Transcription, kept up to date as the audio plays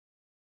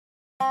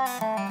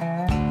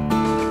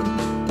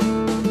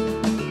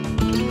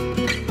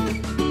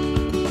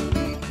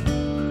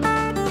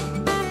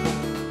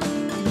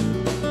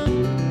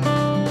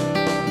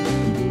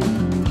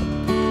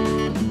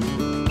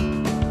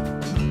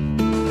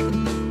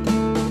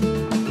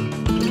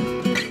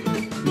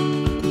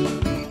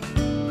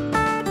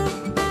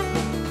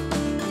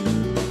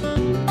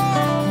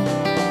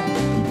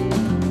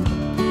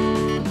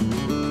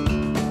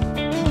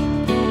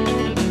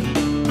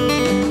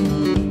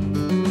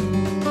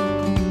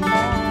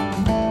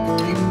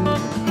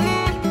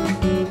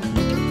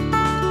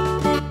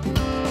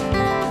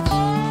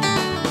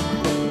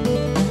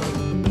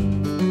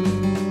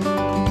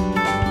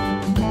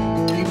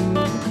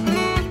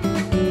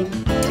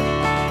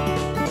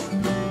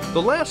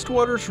The last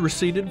waters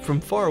receded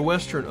from far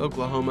western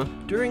Oklahoma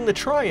during the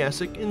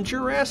Triassic and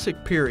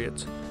Jurassic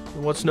periods,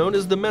 in what's known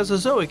as the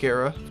Mesozoic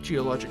era of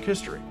geologic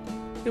history.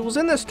 It was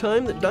in this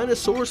time that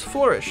dinosaurs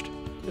flourished,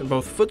 and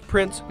both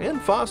footprints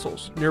and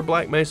fossils near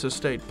Black Mesa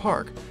State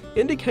Park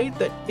indicate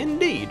that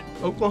indeed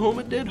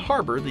Oklahoma did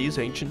harbor these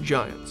ancient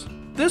giants.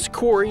 This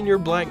quarry near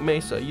Black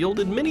Mesa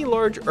yielded many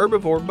large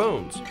herbivore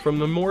bones from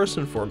the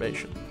Morrison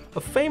Formation,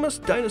 a famous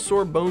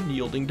dinosaur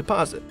bone-yielding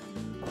deposit.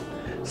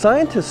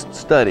 Scientists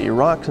study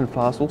rocks and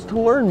fossils to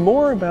learn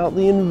more about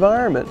the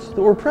environments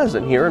that were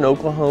present here in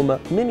Oklahoma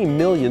many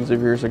millions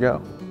of years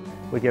ago.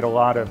 We get a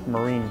lot of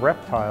marine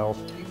reptiles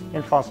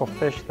and fossil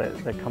fish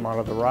that come out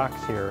of the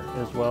rocks here,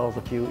 as well as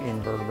a few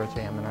invertebrates,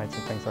 ammonites,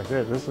 and things like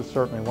this. This is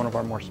certainly one of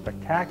our more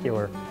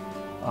spectacular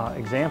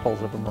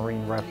examples of a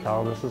marine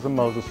reptile. This is a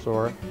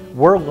mosasaur.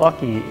 We're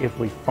lucky if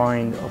we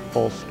find a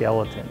full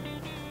skeleton,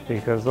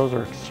 because those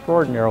are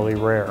extraordinarily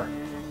rare.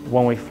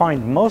 When we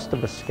find most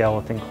of a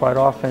skeleton, quite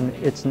often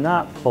it's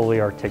not fully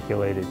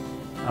articulated,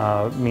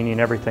 meaning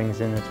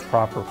everything's in its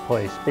proper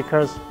place,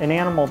 because an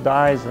animal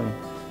dies and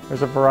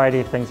there's a variety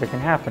of things that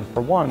can happen.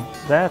 For one,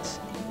 that's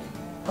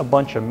a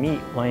bunch of meat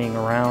laying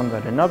around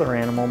that another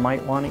animal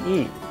might want to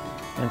eat.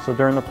 And so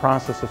during the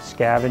process of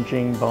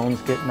scavenging,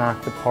 bones get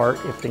knocked apart.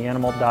 If the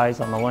animal dies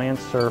on the land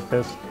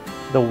surface,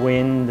 the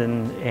wind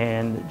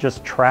and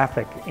just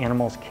traffic,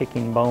 animals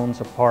kicking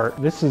bones apart.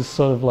 This is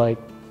sort of like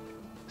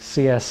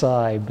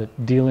CSI, but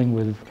dealing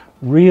with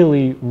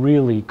really,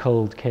 really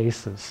cold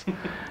cases.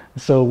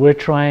 So we're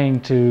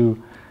trying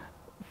to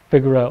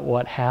figure out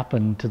what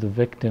happened to the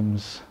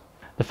victims.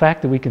 The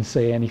fact that we can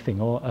say anything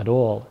at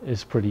all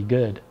is pretty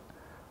good,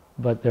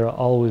 but there are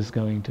always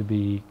going to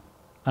be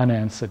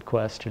unanswered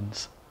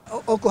questions.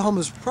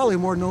 Oklahoma is probably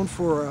more known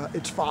for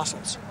its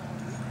fossils,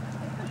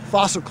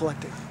 fossil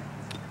collecting,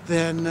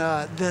 than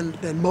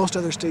most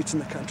other states in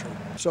the country.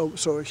 So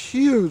a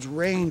huge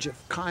range of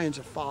kinds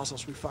of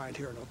fossils we find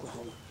here in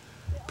Oklahoma.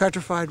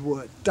 Petrified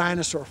wood,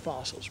 dinosaur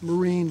fossils,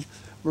 marine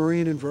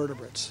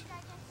invertebrates.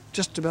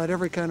 Just about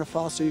every kind of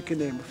fossil you can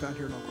name we found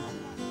here in Oklahoma.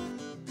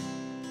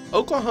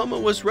 Oklahoma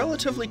was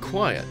relatively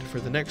quiet for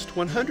the next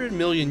 100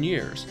 million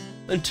years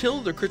until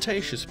the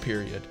Cretaceous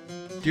period.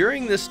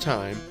 During this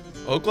time,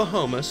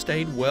 Oklahoma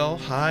stayed well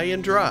high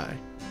and dry,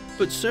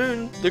 but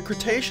soon the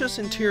Cretaceous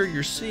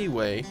Interior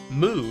Seaway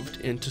moved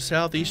into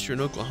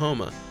southeastern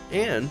Oklahoma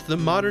and the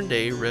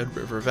modern-day Red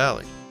River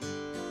Valley.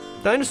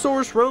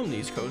 Dinosaurs roamed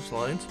these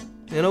coastlines,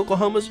 and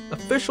Oklahoma's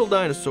official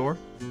dinosaur,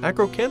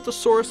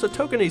 Acrocanthosaurus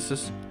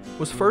atokenesis,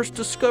 was first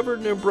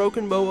discovered near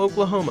Broken Bow,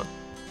 Oklahoma.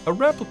 A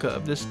replica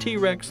of this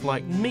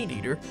T-Rex-like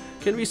meat-eater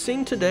can be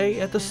seen today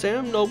at the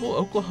Sam Noble,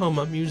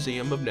 Oklahoma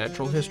Museum of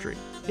Natural History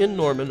in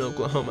Norman,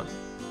 Oklahoma.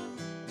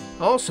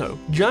 Also,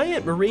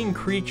 giant marine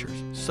creatures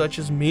such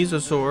as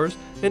mesosaurs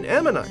and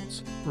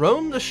ammonites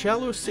roam the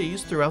shallow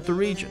seas throughout the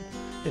region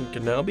and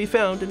can now be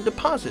found in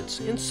deposits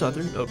in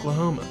southern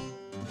Oklahoma.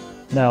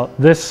 Now,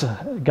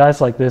 guys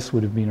like this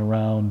would have been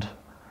around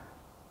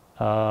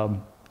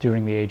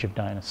during the age of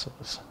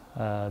dinosaurs.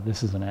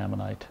 This is an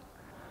ammonite.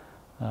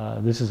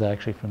 This is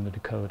actually from the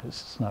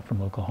Dakotas. It's not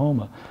from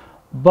Oklahoma.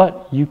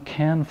 But you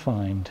can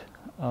find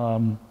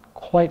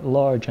quite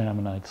large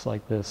ammonites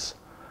like this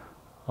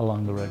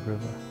along the Red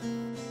River.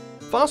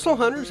 Fossil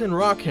hunters and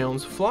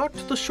rockhounds flock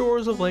to the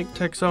shores of Lake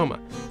Texoma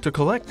to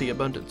collect the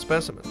abundant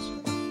specimens.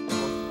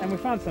 And we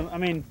found some,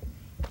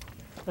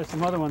 there's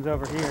some other ones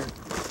over here.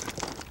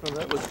 Oh,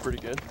 that looks pretty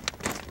good.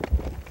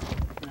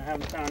 And I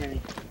haven't found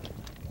any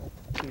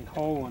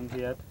whole ones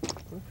yet.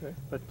 Okay.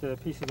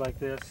 But pieces like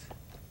this.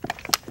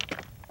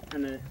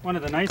 And one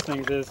of the nice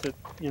things is that,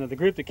 the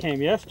group that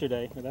came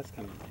yesterday, that's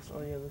kind of nice.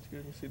 Oh yeah, that's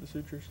good. You see the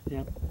sutures?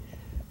 Yeah.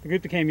 The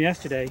group that came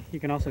yesterday, you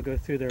can also go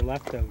through their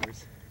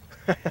leftovers.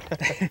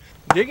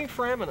 Digging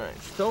for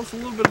ammonites. Tell us a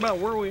little bit about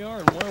where we are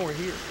and why we're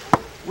here.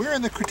 We're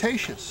in the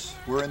Cretaceous.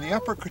 We're in the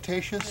Upper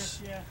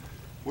Cretaceous. Yeah.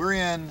 We're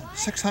in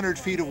 600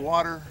 feet of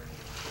water,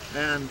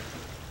 and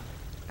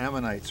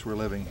ammonites were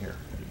living here.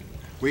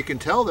 We can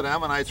tell that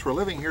ammonites were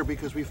living here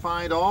because we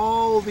find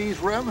all these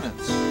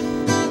remnants.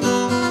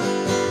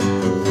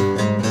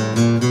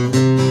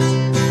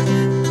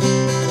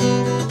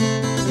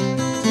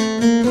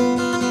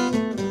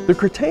 The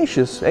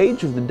Cretaceous,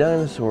 age of the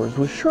dinosaurs,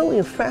 was surely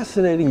a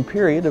fascinating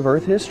period of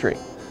Earth history.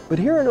 But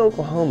here in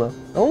Oklahoma,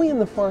 only in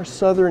the far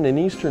southern and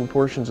eastern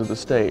portions of the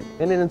state,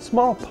 and in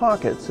small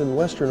pockets in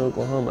western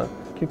Oklahoma,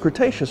 can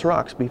Cretaceous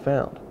rocks be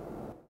found.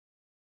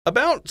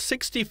 About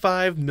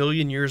 65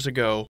 million years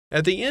ago,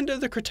 at the end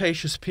of the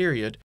Cretaceous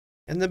period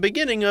and the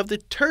beginning of the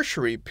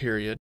Tertiary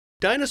period,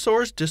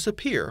 dinosaurs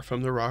disappear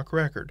from the rock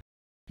record.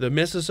 The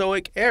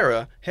Mesozoic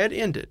era had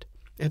ended,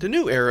 and a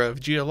new era of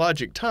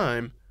geologic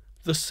time,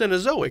 the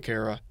Cenozoic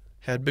era,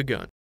 had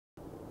begun.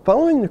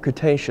 Following the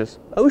Cretaceous,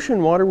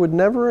 ocean water would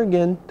never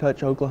again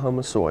touch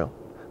Oklahoma soil,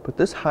 but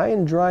this high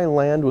and dry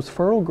land was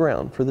fertile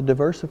ground for the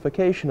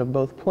diversification of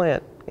both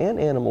plant and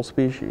animal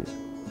species.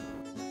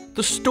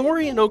 The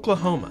story in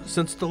Oklahoma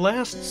since the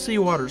last sea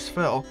waters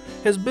fell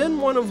has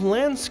been one of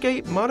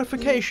landscape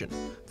modification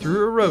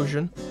through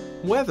erosion,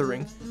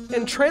 weathering,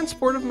 and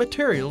transport of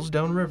materials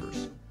down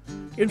rivers.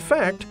 In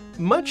fact,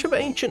 much of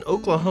ancient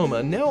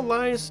Oklahoma now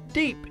lies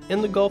deep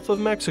in the Gulf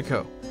of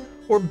Mexico,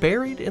 or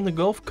buried in the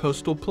Gulf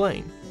coastal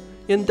plain,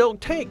 in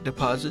deltaic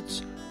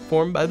deposits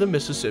formed by the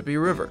Mississippi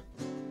River.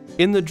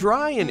 In the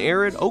dry and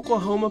arid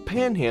Oklahoma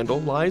Panhandle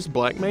lies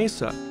Black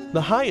Mesa,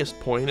 the highest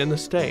point in the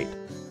state.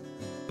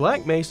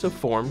 Black Mesa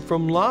formed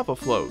from lava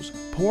flows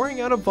pouring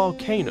out of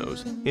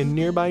volcanoes in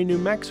nearby New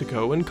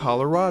Mexico and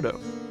Colorado.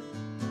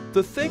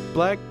 The thick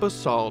black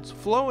basalts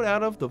flowed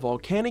out of the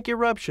volcanic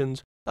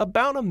eruptions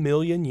about 1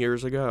 million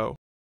years ago.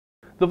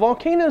 The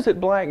volcanoes at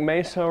Black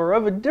Mesa are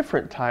of a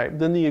different type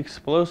than the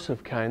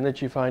explosive kind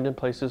that you find in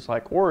places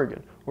like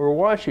Oregon or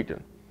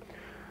Washington.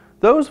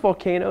 Those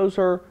volcanoes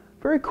are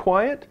very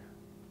quiet,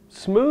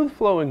 smooth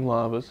flowing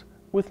lavas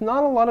with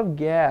not a lot of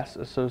gas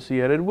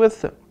associated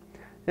with them.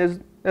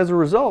 As a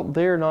result,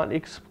 they are not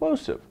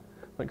explosive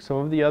like some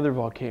of the other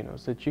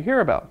volcanoes that you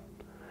hear about.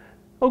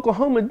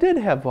 Oklahoma did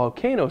have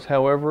volcanoes,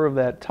 however, of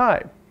that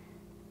type.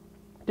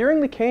 During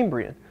the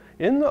Cambrian,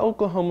 in the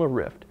Oklahoma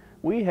Rift,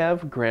 we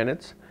have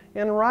granites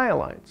and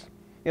rhyolites.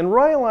 And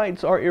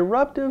rhyolites are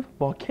eruptive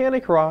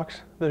volcanic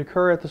rocks that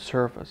occur at the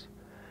surface.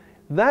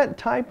 That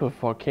type of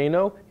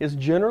volcano is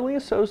generally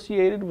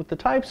associated with the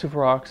types of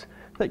rocks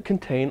that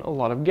contain a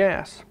lot of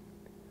gas.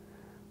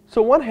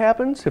 So what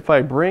happens if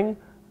I bring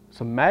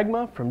some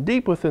magma from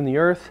deep within the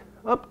earth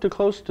up to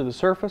close to the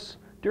surface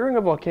during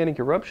a volcanic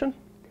eruption?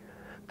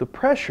 The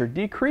pressure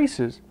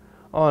decreases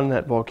on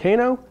that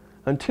volcano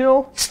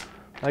until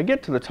I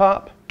get to the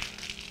top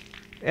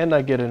and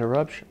I get an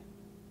eruption.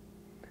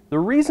 The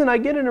reason I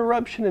get an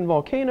eruption in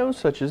volcanoes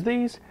such as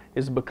these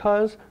is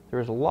because there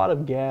is a lot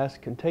of gas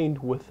contained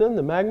within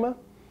the magma,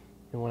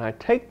 and when I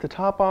take the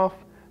top off,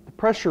 the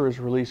pressure is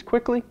released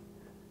quickly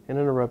and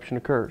an eruption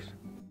occurs.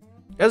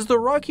 As the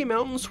Rocky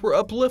Mountains were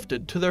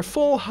uplifted to their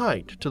full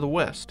height to the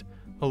west,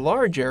 a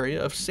large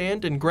area of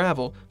sand and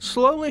gravel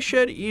slowly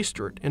shed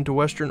eastward into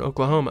western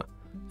Oklahoma.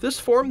 This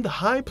formed the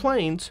High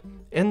Plains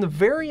and the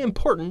very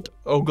important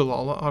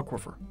Ogallala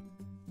Aquifer.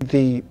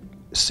 The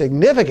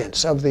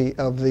significance of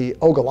the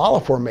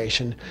Ogallala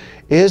Formation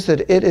is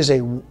that it is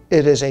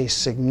a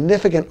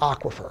significant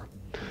aquifer.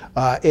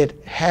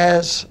 It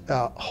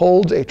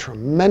holds a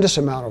tremendous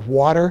amount of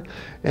water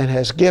and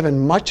has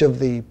given much of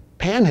the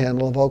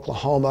panhandle of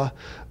Oklahoma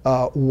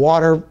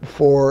water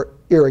for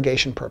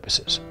irrigation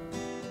purposes.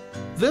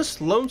 This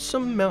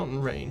lonesome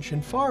mountain range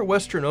in far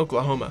western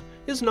Oklahoma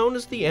is known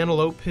as the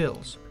Antelope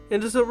Hills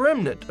and is a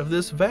remnant of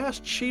this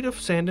vast sheet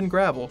of sand and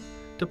gravel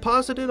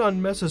deposited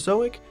on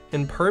Mesozoic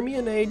and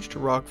Permian-aged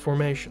rock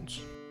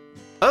formations.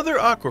 Other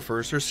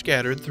aquifers are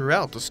scattered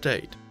throughout the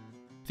state.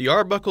 The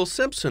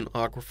Arbuckle-Simpson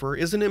Aquifer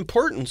is an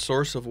important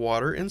source of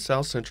water in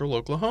south-central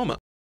Oklahoma.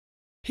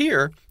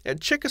 Here, at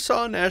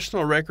Chickasaw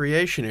National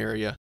Recreation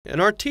Area,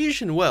 an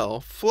artesian well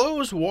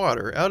flows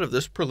water out of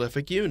this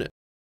prolific unit.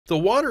 The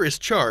water is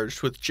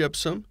charged with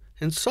gypsum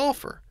and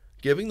sulfur,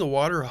 giving the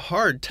water a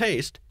hard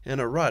taste and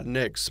a rotten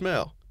egg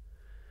smell.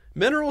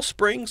 Mineral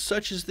springs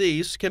such as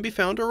these can be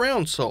found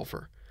around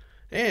sulfur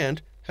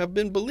and have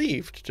been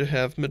believed to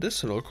have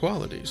medicinal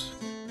qualities.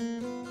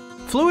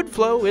 Fluid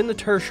flow in the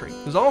Tertiary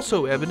is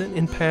also evident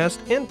in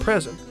past and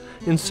present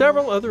in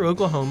several other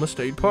Oklahoma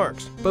state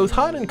parks. Both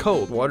hot and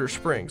cold water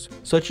springs,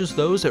 such as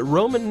those at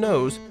Roman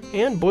Nose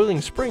and Boiling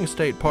Springs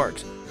State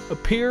Parks,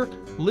 appear,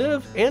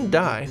 live, and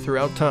die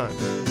throughout time.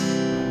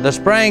 The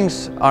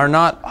springs are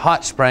not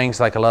hot springs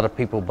like a lot of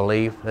people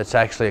believe. It's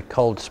actually a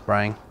cold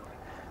spring,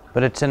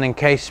 but it's an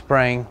encased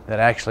spring that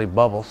actually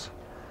bubbles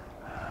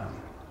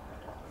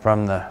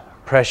from the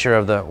pressure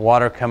of the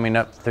water coming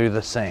up through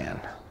the sand.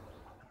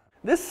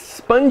 This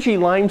spongy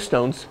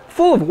limestone's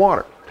full of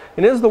water,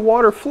 and as the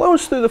water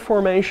flows through the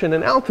formation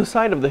and out the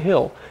side of the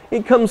hill,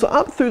 it comes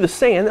up through the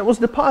sand that was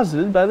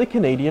deposited by the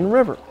Canadian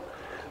River.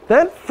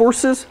 That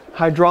forces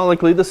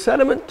hydraulically the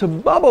sediment to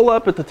bubble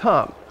up at the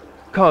top,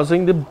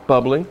 causing the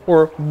bubbling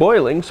or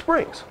boiling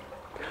springs.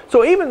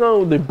 So even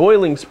though the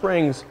boiling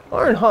springs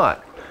aren't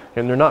hot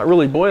and they're not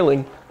really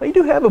boiling, they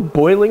do have a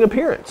boiling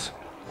appearance.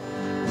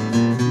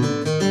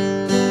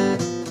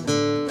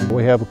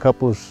 We have a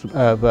couple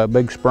of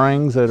big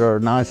springs that are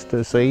nice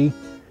to see.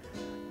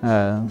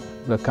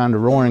 The kind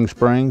of roaring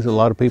springs, a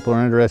lot of people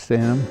are interested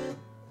in them.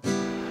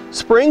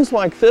 Springs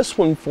like this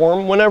one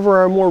form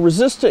whenever a more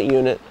resistant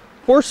unit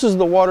forces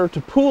the water to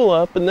pool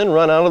up and then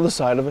run out of the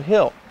side of a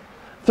hill.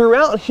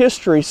 Throughout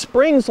history,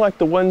 springs like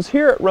the ones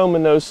here at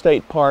Roman Nose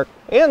State Park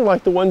and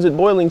like the ones at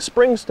Boiling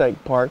Springs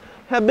State Park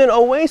have been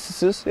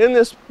oases in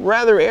this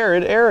rather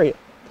arid area.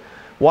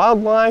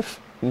 Wildlife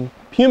and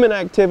human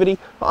activity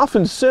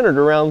often centered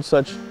around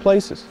such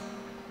places.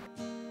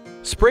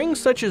 Springs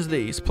such as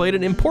these played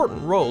an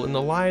important role in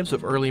the lives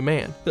of early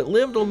man that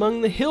lived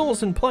among the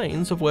hills and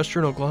plains of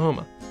western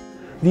Oklahoma.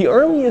 The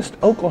earliest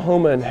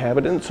Oklahoma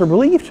inhabitants are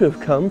believed to have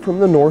come from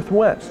the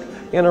northwest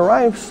and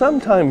arrived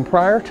sometime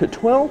prior to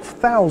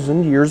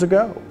 12,000 years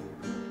ago.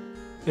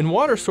 And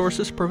water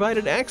sources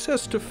provided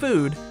access to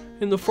food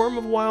in the form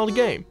of wild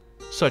game,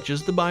 such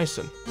as the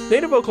bison.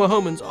 Native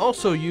Oklahomans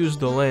also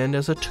used the land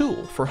as a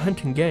tool for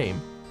hunting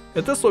game.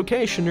 At this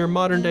location near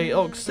modern-day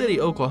Elk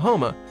City,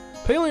 Oklahoma,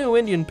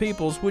 Paleo-Indian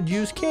peoples would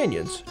use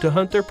canyons to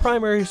hunt their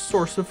primary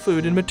source of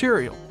food and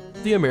material,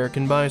 the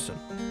American bison.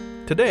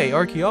 Today,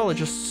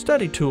 archaeologists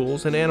study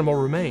tools and animal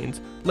remains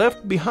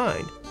left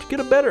behind to get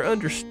a better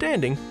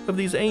understanding of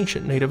these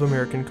ancient Native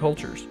American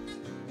cultures.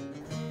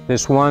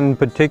 This one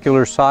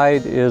particular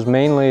site is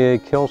mainly a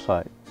kill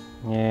site,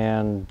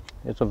 and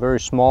it's a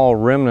very small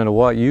remnant of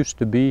what used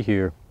to be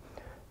here.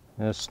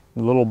 This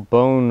little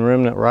bone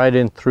remnant right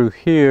in through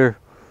here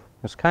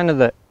is kind of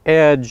the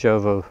edge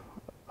of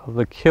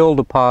the kill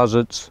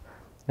deposits.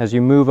 As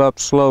you move up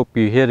slope,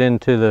 you hit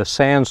into the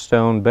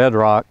sandstone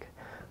bedrock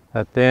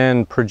that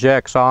then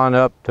projects on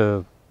up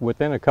to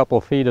within a couple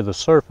of feet of the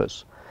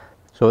surface.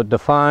 So it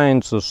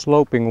defines the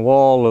sloping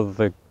wall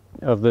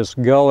of this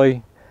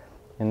gully,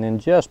 and then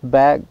just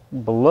back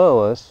below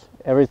us,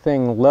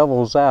 everything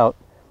levels out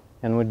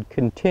and would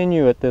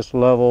continue at this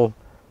level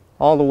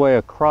all the way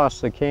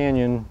across the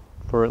canyon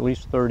for at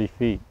least 30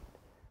 feet.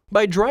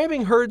 By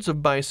driving herds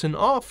of bison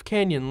off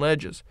canyon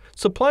ledges,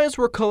 supplies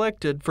were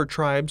collected for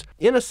tribes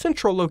in a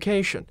central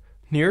location,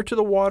 near to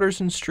the waters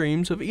and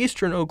streams of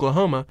eastern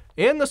Oklahoma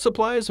and the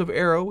supplies of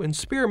arrow and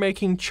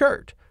spear-making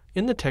chert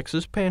in the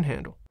Texas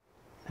Panhandle.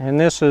 And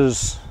this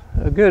is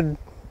a good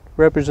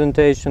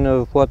representation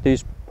of what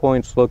these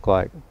points look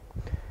like.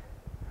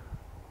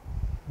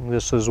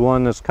 This is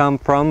one that's come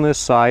from this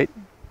site.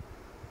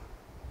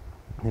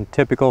 In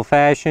typical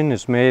fashion,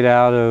 it's made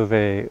out of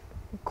a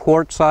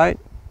quartzite.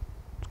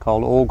 It's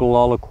called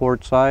Ogallala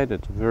quartzite.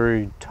 It's a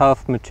very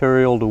tough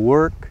material to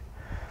work,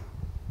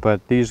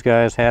 but these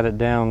guys had it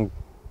down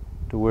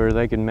to where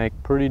they can make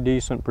pretty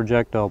decent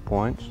projectile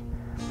points.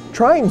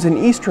 Tribes in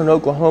eastern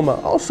Oklahoma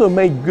also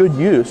made good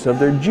use of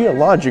their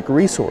geologic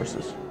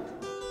resources.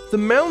 The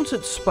mounds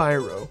at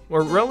Spiro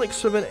are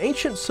relics of an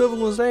ancient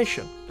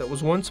civilization that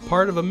was once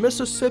part of a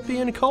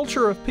Mississippian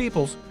culture of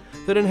peoples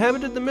that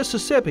inhabited the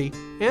Mississippi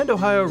and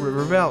Ohio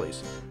River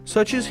valleys,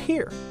 such as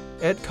here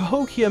at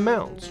Cahokia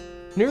Mounds,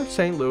 near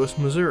St. Louis,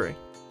 Missouri.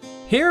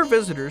 Here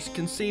visitors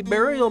can see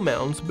burial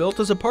mounds built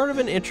as a part of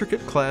an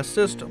intricate class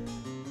system.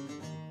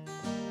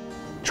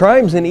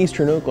 Tribes in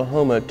eastern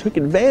Oklahoma took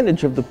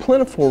advantage of the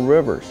plentiful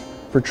rivers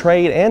for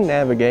trade and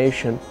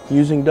navigation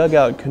using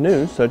dugout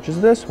canoes such as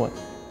this one.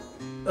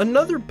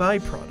 Another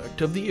byproduct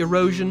of the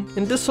erosion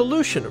and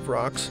dissolution of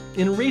rocks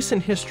in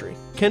recent history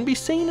can be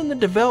seen in the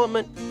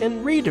development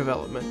and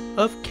redevelopment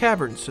of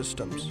cavern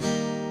systems.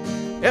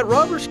 At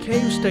Robbers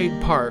Cave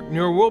State Park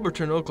near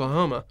Wilburton,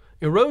 Oklahoma,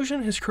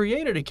 erosion has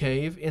created a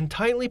cave in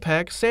tightly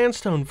packed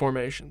sandstone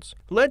formations.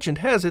 Legend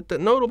has it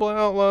that notable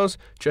outlaws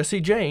Jesse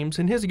James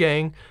and his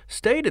gang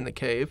stayed in the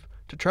cave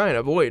to try and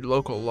avoid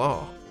local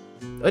law.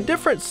 A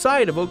different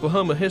side of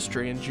Oklahoma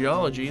history and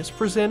geology is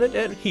presented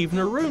at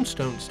Heavener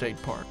Runestone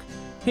State Park.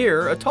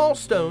 Here, a tall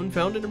stone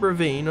found in a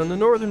ravine on the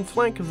northern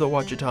flank of the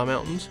Ouachita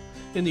Mountains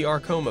in the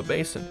Arkoma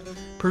Basin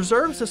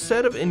preserves a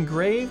set of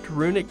engraved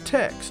runic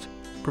text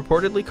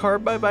purportedly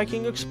carved by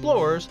Viking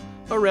explorers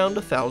around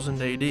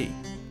 1000 AD.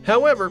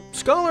 However,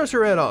 scholars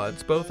are at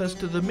odds both as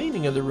to the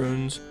meaning of the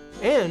runes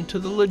and to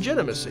the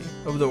legitimacy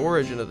of the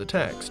origin of the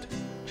text.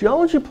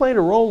 Geology played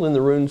a role in the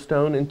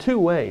runestone in two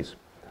ways.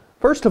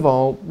 First of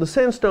all, the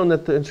sandstone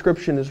that the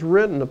inscription is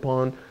written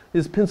upon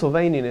is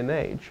Pennsylvanian in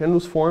age and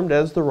was formed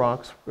as the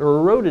rocks were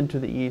eroded to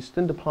the east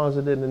and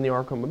deposited in the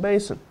Arkoma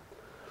Basin.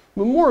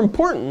 But more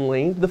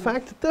importantly, the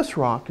fact that this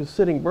rock is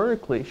sitting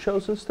vertically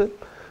shows us that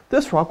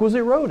this rock was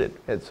eroded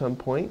at some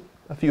point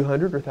a few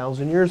hundred or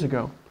thousand years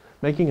ago,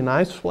 making a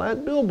nice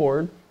flat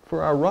billboard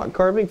for our rock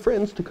carving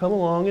friends to come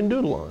along and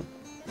doodle on.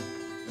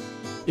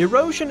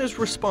 Erosion is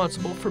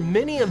responsible for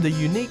many of the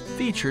unique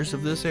features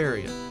of this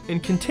area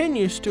and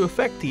continues to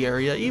affect the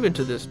area even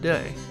to this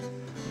day.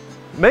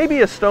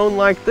 Maybe a stone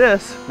like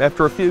this,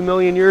 after a few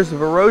million years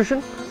of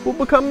erosion, will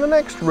become the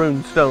next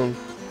rune stone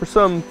for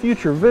some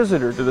future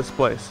visitor to this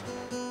place.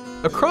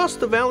 Across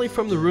the valley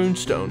from the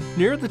runestone,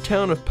 near the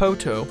town of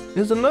Poto,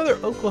 is another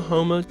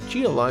Oklahoma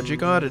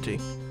geologic oddity.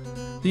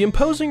 The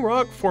imposing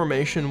rock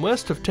formation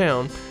west of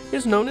town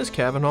is known as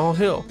Kavanaugh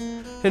Hill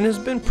and has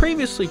been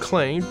previously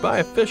claimed by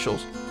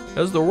officials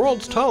as the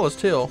world's tallest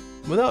hill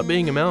without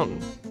being a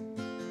mountain.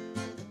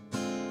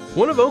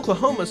 One of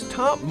Oklahoma's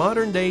top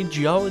modern-day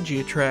geology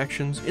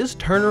attractions is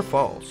Turner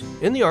Falls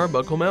in the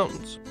Arbuckle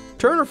Mountains.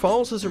 Turner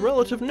Falls is a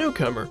relative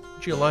newcomer,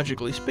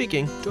 geologically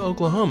speaking, to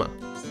Oklahoma.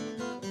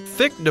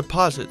 Thick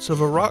deposits of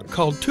a rock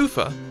called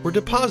tufa were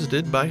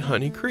deposited by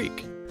Honey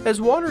Creek.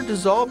 As water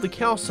dissolved the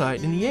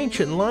calcite in the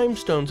ancient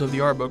limestones of the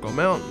Arbuckle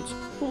Mountains,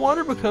 the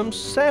water becomes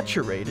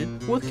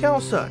saturated with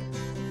calcite,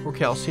 or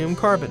calcium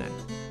carbonate.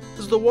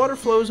 As the water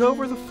flows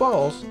over the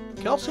falls,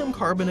 calcium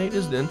carbonate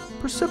is then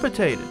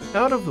precipitated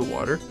out of the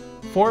water,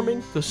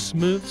 forming the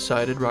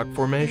smooth-sided rock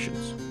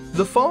formations.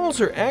 The falls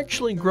are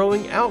actually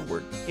growing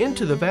outward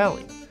into the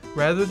valley,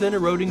 rather than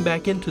eroding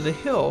back into the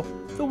hill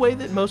the way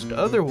that most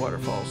other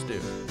waterfalls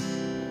do.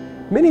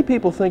 Many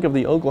people think of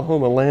the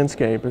Oklahoma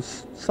landscape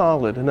as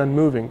solid and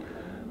unmoving,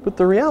 but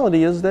the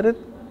reality is that it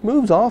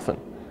moves often,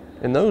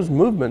 and those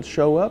movements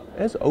show up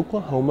as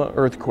Oklahoma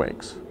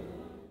earthquakes.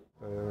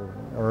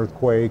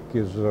 Earthquake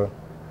is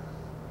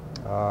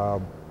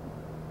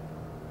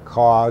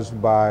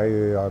caused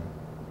by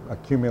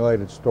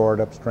accumulated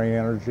stored upstream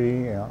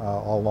energy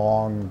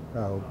along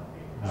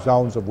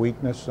zones of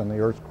weakness in the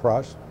Earth's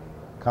crust,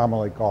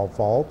 commonly called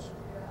faults.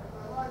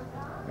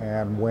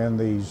 And when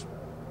this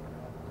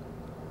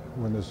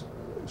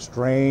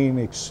strain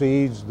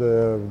exceeds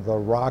the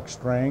rock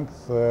strength,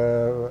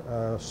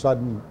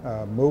 sudden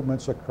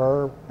movements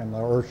occur and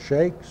the Earth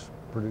shakes,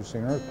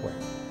 producing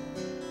earthquakes.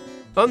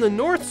 On the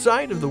north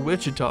side of the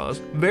Wichitas,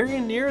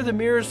 very near the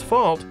Mears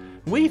Fault,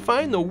 we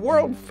find the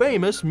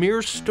world-famous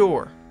Mears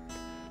Store.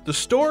 The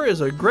store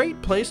is a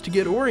great place to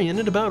get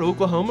oriented about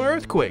Oklahoma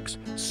earthquakes,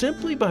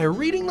 simply by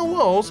reading the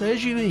walls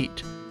as you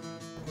eat.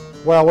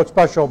 Well, what's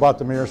special about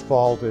the Mears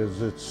Fault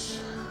is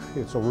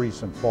it's a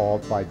recent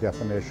fault by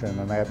definition,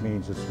 and that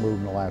means it's moved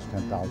in the last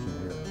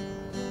 10,000 years.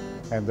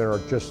 And there are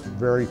just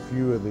very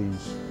few of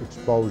these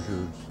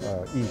exposures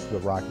east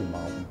of the Rocky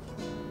Mountains.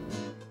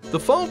 The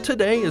fault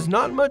today is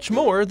not much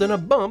more than a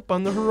bump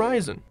on the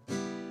horizon.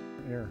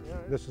 Here,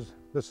 this is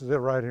it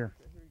right here.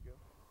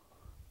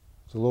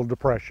 It's a little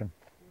depression.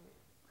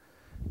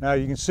 Now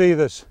you can see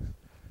that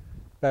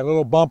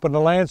little bump in the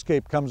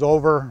landscape comes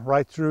over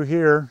right through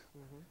here,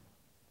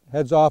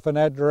 heads off in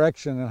that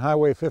direction, and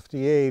Highway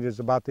 58 is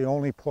about the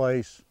only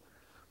place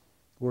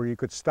where you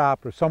could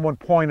stop. If someone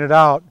pointed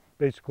out,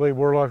 basically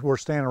we're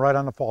standing right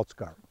on the fault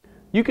scarp.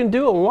 You can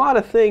do a lot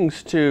of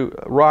things to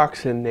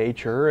rocks in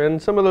nature, and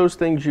some of those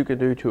things you can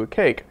do to a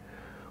cake.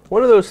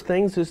 One of those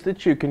things is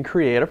that you can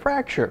create a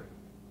fracture.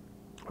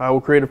 I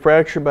will create a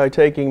fracture by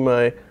taking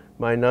my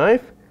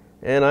knife,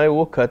 and I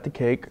will cut the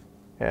cake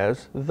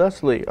as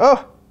thusly.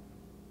 Oh,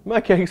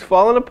 my cake's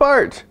fallen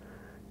apart.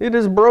 It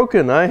is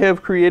broken. I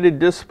have created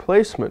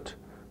displacement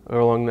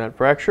along that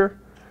fracture,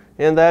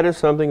 and that is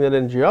something that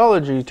in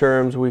geology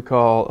terms we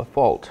call a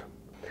fault.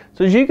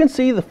 So as you can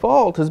see, the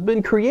fault has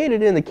been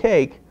created in the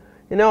cake.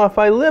 And now if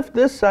I lift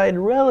this side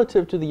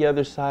relative to the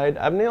other side,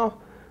 I've now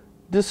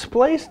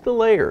displaced the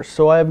layers.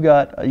 So I've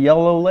got a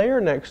yellow layer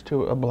next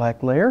to a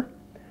black layer,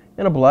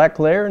 and a black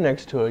layer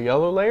next to a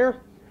yellow layer.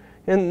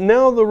 And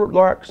now the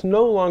rocks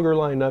no longer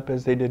line up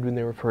as they did when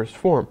they were first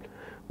formed.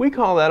 We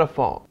call that a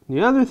fault.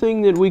 The other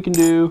thing that we can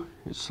do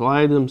is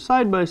slide them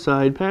side by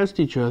side past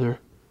each other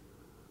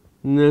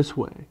in this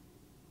way.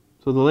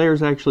 So the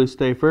layers actually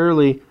stay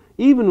fairly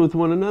even with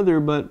one another,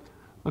 but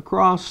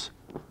across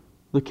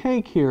the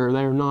cake here,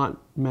 they're not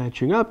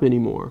matching up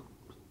anymore.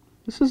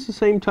 This is the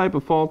same type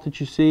of fault that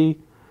you see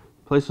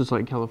places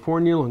like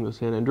California along the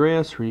San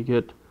Andreas, where you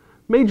get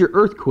major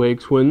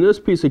earthquakes when this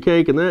piece of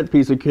cake and that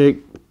piece of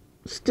cake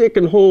stick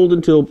and hold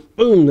until,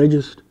 boom, they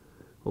just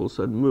all of a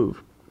sudden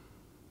move.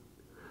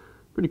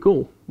 Pretty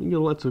cool. You get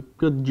lots of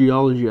good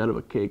geology out of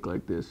a cake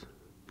like this.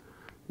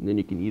 And then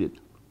you can eat it.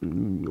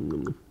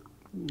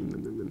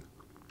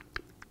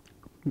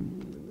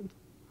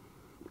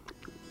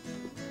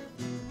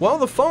 While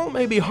the fault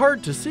may be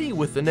hard to see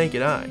with the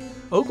naked eye,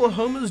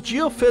 Oklahoma's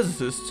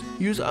geophysicists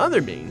use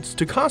other means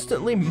to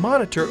constantly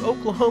monitor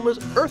Oklahoma's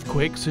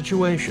earthquake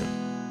situation.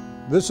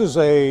 This is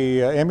a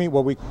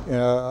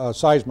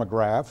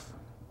seismograph,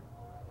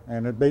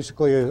 and it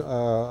basically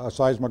a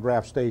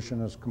seismograph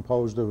station is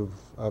composed of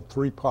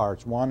three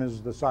parts. One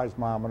is the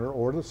seismometer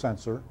or the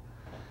sensor,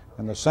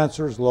 and the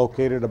sensor is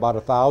located about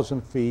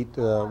 1,000 feet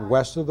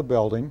west of the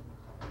building.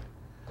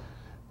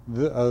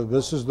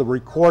 This is the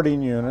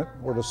recording unit,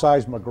 or the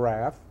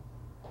seismograph,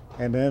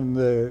 and then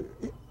the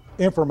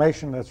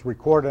information that's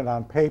recorded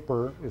on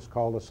paper is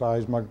called a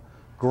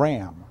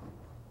seismogram.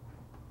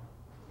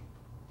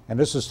 And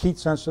this is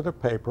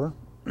heat-sensitive paper.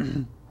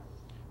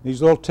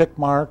 These little tick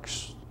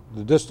marks,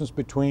 the distance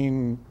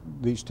between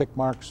these tick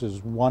marks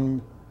is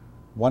one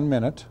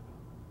minute.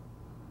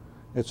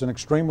 It's an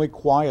extremely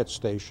quiet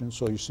station,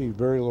 so you see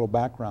very little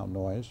background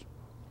noise.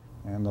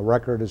 And the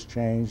record is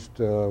changed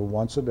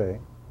once a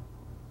day.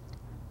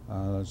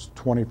 It's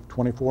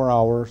 24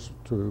 hours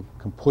to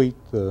complete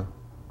the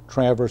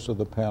traverse of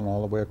the pen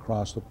all the way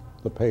across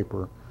the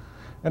paper.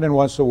 And then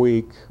once a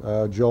week,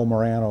 Joe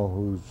Morano,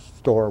 whose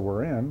store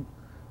we're in,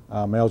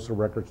 mails the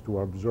records to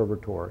our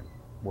observatory,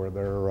 where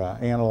they're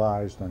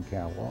analyzed and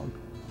cataloged.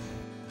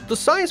 The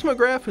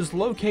seismograph is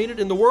located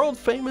in the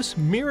world-famous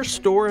Mir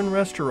store and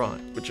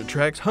restaurant, which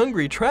attracts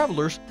hungry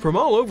travelers from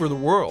all over the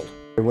world.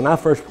 When I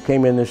first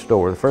came in this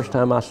store, the first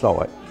time I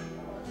saw it,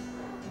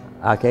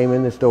 I came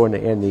in the store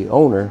and the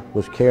owner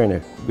was carrying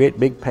a great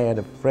big pan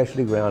of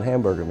freshly ground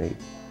hamburger meat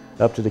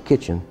up to the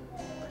kitchen.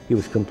 He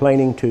was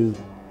complaining to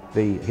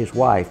his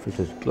wife. He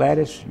says,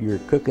 "Gladys, you're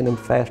cooking them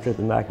faster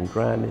than I can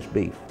grind this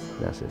beef."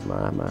 And I said,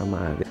 my.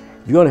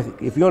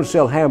 If you want to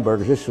sell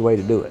hamburgers, this is the way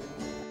to do it.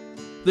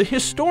 The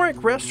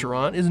historic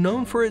restaurant is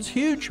known for its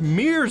huge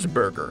Mears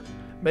burger,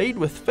 made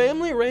with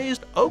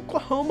family-raised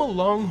Oklahoma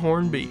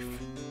Longhorn beef.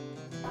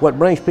 What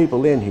brings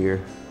people in here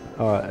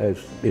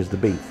is the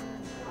beef.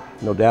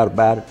 No doubt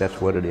about it,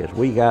 that's what it is.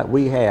 We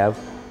have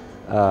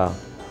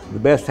the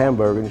best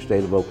hamburger in the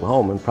state of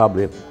Oklahoma, and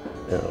probably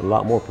a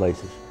lot more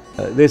places.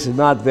 This is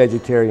not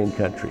vegetarian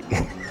country.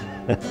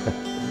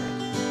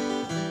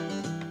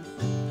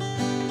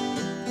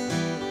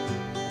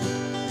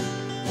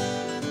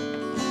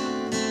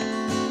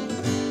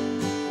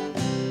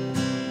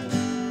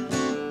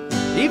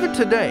 Even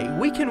today,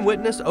 we can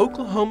witness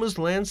Oklahoma's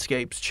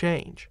landscapes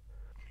change.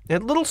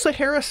 At Little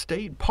Sahara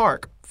State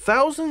Park,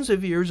 thousands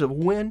of years of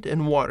wind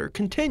and water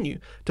continue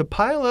to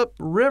pile up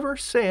river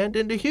sand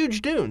into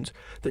huge dunes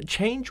that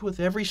change with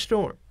every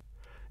storm.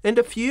 And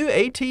a few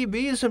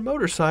ATVs and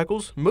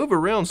motorcycles move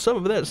around some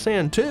of that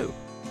sand too.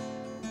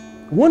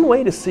 One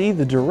way to see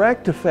the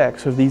direct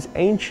effects of these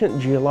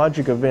ancient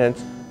geologic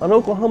events on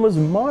Oklahoma's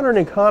modern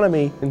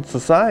economy and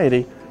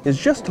society is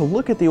just to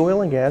look at the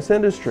oil and gas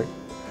industry.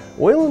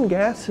 Oil and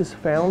gas is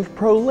found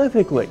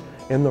prolifically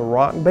in the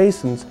rock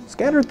basins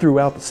scattered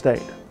throughout the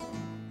state.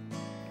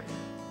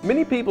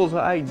 Many people's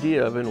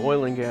idea of an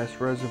oil and gas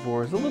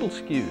reservoir is a little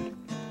skewed.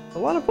 A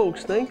lot of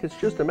folks think it's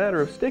just a matter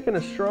of sticking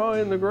a straw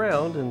in the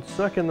ground and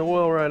sucking the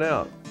oil right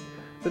out.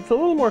 But it's a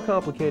little more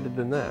complicated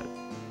than that.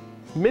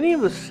 Many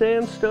of the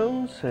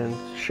sandstones and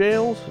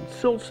shales and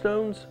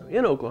siltstones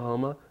in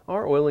Oklahoma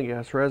are oil and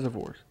gas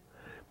reservoirs.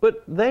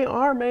 But they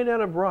are made out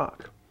of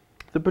rock.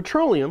 The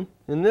petroleum,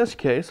 in this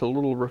case a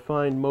little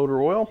refined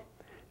motor oil,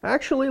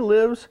 actually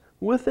lives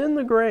within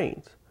the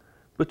grains,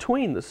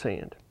 between the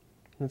sand.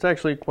 It's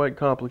actually quite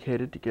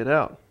complicated to get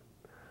out.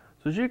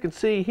 So as you can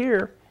see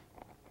here,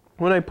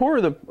 when I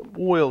pour the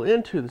oil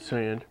into the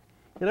sand,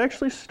 it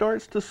actually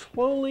starts to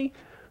slowly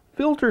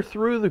filter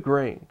through the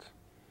grains.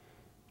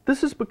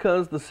 This is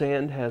because the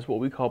sand has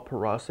what we call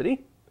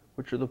porosity,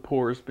 which are the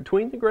pores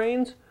between the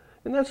grains,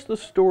 and that's the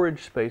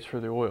storage space for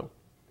the oil.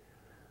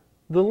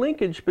 The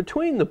linkage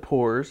between the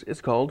pores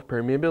is called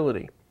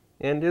permeability,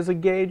 and is a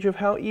gauge of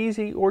how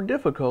easy or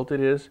difficult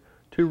it is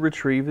to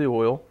retrieve the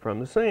oil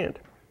from the sand.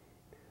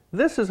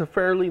 This is a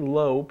fairly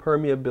low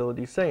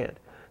permeability sand,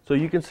 so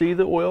you can see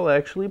the oil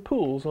actually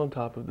pools on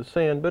top of the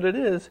sand, but it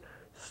is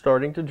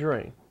starting to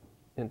drain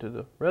into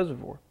the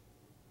reservoir.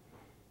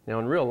 Now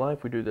in real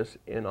life we do this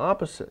in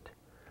opposite.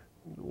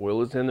 The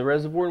oil is in the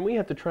reservoir and we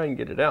have to try and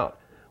get it out,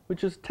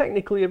 which is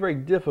technically a very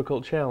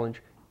difficult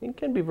challenge and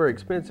can be very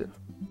expensive.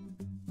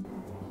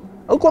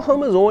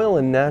 Oklahoma's oil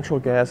and natural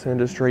gas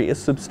industry is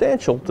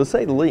substantial, to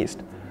say the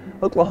least.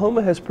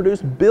 Oklahoma has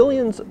produced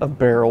billions of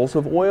barrels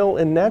of oil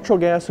and natural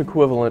gas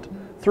equivalent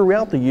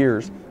throughout the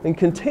years and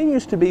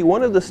continues to be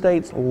one of the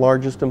state's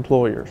largest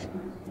employers.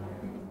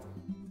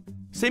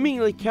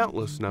 Seemingly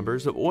countless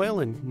numbers of oil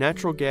and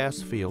natural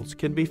gas fields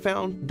can be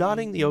found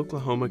dotting the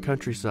Oklahoma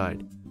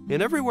countryside.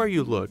 And everywhere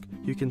you look,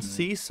 you can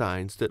see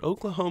signs that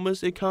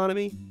Oklahoma's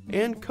economy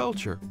and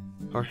culture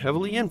are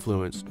heavily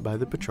influenced by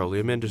the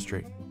petroleum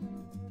industry.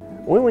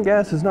 Oil and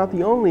gas is not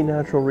the only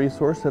natural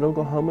resource that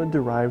Oklahoma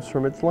derives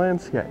from its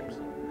landscapes.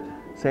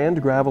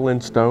 Sand, gravel,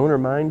 and stone are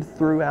mined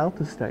throughout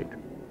the state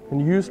and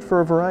used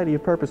for a variety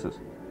of purposes.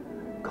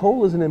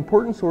 Coal is an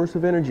important source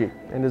of energy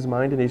and is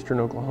mined in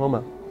eastern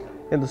Oklahoma.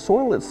 And the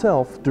soil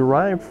itself,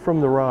 derived from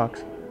the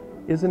rocks,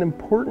 is an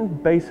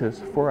important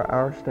basis for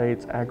our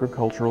state's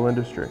agricultural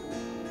industry.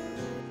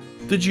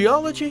 The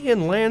geology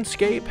and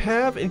landscape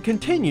have and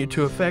continue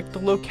to affect the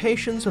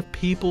locations of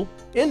people,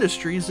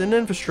 industries, and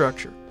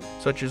infrastructure,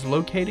 such as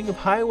locating of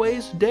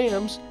highways,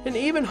 dams, and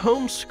even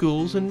homes,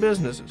 schools, and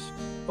businesses.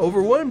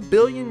 Over 1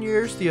 billion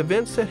years, the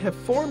events that have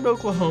formed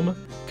Oklahoma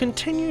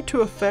continue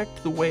to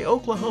affect the way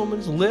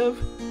Oklahomans live,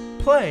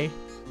 play,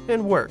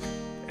 and work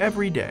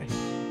every day.